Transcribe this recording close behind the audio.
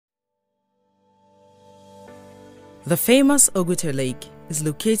The famous Oguta Lake is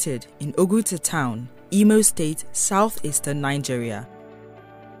located in Oguta Town, Imo State, southeastern Nigeria.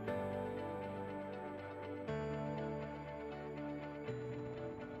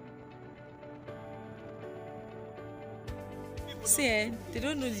 See, they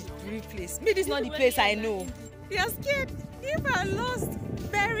don't know the real place. Me, this is not the place I know. They are scared. People are lost.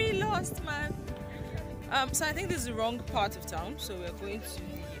 Very lost, man. So I think this is the wrong part of town. So we're going to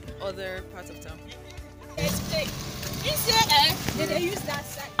the other part of town.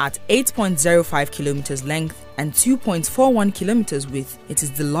 At 8.05 kilometers length and 2.41 kilometers width, it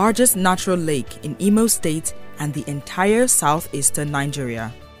is the largest natural lake in Imo State and the entire southeastern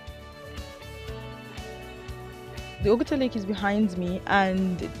Nigeria. The Oguta Lake is behind me,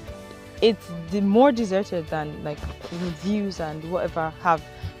 and it's more deserted than like views and whatever I have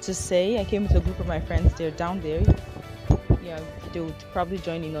to say. I came with a group of my friends. They're down there. Yeah, they would probably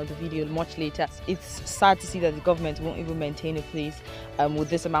join in on the video much later. It's sad to see that the government won't even maintain a place with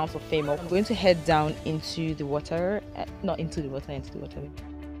this amount of fame. I'm going to head down into the water, not into the water, into the water.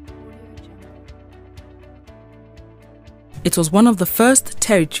 It was one of the first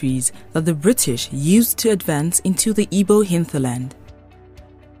territories that the British used to advance into the Igbo hinterland.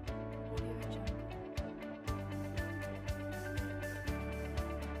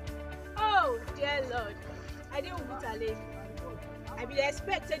 Oh, dear Lord, I didn't Oguta Lake. I be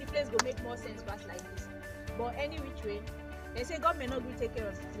expected the place go make more sense fast like this. But any which way, they say government not going to take care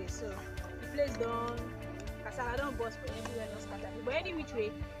of the place. So the place don't, Kasala don't bust for everywhere, no scatter. But any which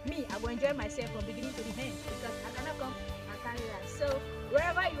way, me, I will enjoy myself from beginning to the end because I cannot come and carry that. So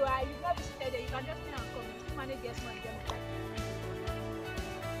wherever you are, you've not visited there, you can just stay and come. You still manage your small enjoyment.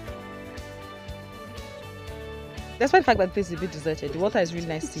 Despite the fact that the place is a bit deserted, the water is really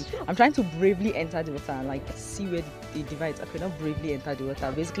nice to see. I'm trying to bravely enter the water and like see where the divides. I cannot bravely enter the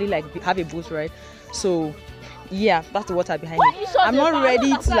water. Basically, like have a boat ride. So, yeah, that's the water behind me. I'm not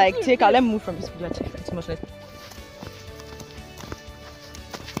ready to like take out. Let me move from this. It's much less.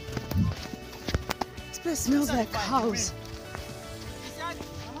 This place smells like cows.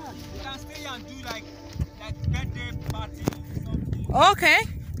 You can stay and do like birthday party or something. Okay.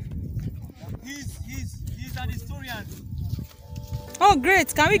 He's an historian. Oh,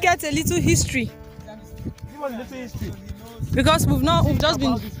 great. Can we get a little history? He was little history. Because we've just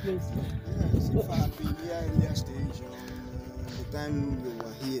been. This place. So far, I've been here in their stage. The time we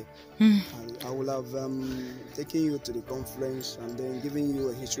were here, I will have taken you to the conference and then giving you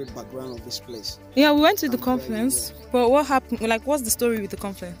a history background of this place. Yeah, we went to the conference, but what happened? Like, what's the story with the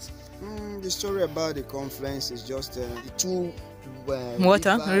conference? The story about the conference is just the two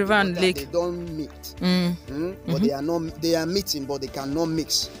river and lake. They don't meet, but they are meeting, but they cannot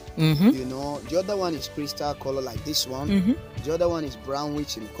mix. You know, the other one is crystal color like this one. The other one is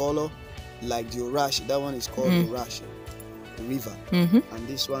brownish in color, like the Urashi. That one is called Urashi, the river, and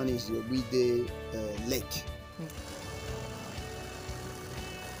this one is the Ogbude Lake.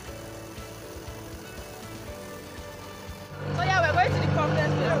 So yeah, we're going to the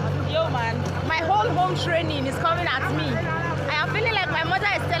conference. Yo man, my whole home training is coming at me. I am feeling like my mother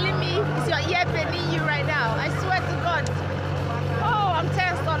is telling me it's your ear paining you right now. I swear to God. Oh, I'm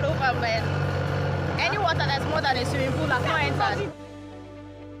tensed all over, man. Any water that's more than a swimming pool, I've not entered.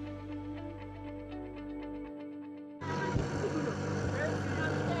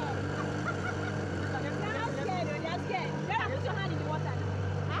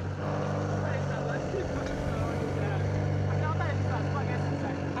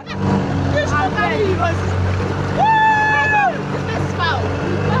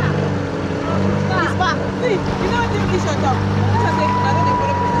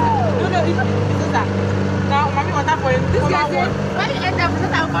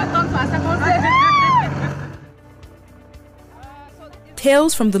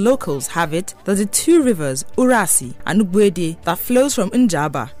 Tales from the locals have it that the two rivers, Urashi and Ogbude, that flows from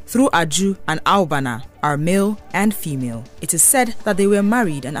Njaba through Aju and Awbana, are male and female. It is said that they were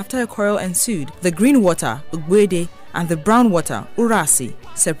married, and after a quarrel ensued, the green water, Ogbude, and the brown water, Urashi,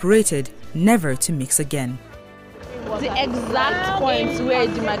 separated, never to mix again. The exact point where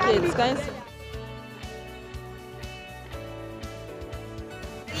it demarcates.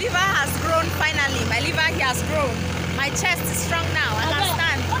 My liver has grown finally. My liver here has grown. My chest is strong now. I can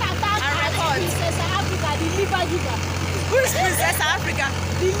stand and record. Princess Africa, the liver giver. Who is Princess Africa?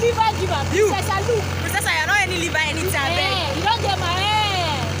 The liver giver. You. Princess Luke. Princess, I don't any liver anything. I beg. You don't get my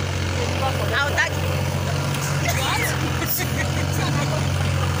hair. I'll tag you.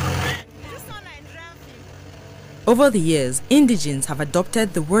 Over the years, indigenes have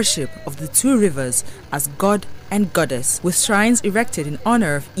adopted the worship of the two rivers as god and goddess, with shrines erected in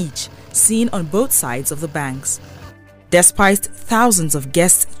honor of each, seen on both sides of the banks. Despite thousands of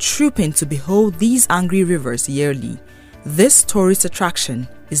guests trooping to behold these angry rivers yearly, this tourist attraction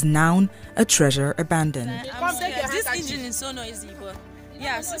is now a treasure abandoned. This engine is so noisy, but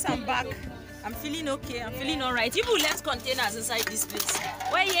yeah, since I'm back, I'm feeling okay. I'm feeling alright. People left containers inside this place.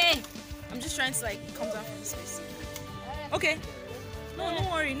 Where yeah? I'm just trying to like come down from this place. Okay. No,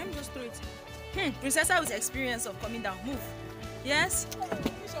 don't worry. Let me just throw it. Princessa with experience of coming down. Move. Yes.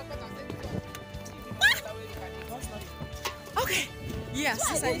 Okay. Yeah,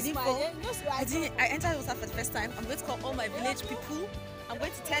 since I didn't fall, I entered water for the first time. I'm going to call all my village people. I'm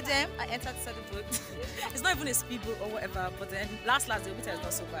going to tell them I entered the boat. It's not even a speedboat or whatever, but then last the Oguta is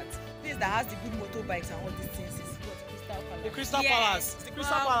not so bad. This that has the good motorbikes and all these things is what, The Crystal Palace. The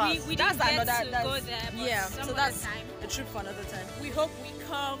Crystal Palace. We that's didn't another. get to go there, but Yeah, some so other that's time. a trip for another time. We hope we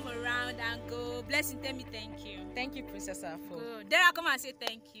come around and go. Blessing, tell me thank you. Thank you, Princessa, for. Good. Then I'll come and say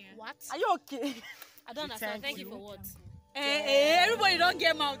thank you. What? Are you okay? I don't understand. Thank you for what? Everybody don't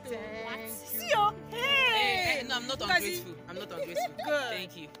get mouth. See you. Hey. No, I'm not ungrateful. I'm not ungrateful. Good.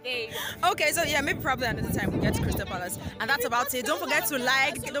 Thank you. Hey. Okay, so yeah, maybe probably another time we get to Crystal Palace. And that's about it. Don't forget to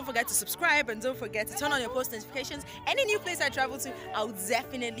like, don't forget to subscribe, and don't forget to turn on your post notifications. Any new place I travel to, I'll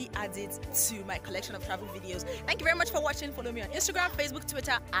definitely add it to my collection of travel videos. Thank you very much for watching. Follow me on Instagram, Facebook,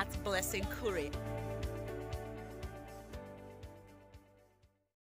 Twitter @BlessynKure.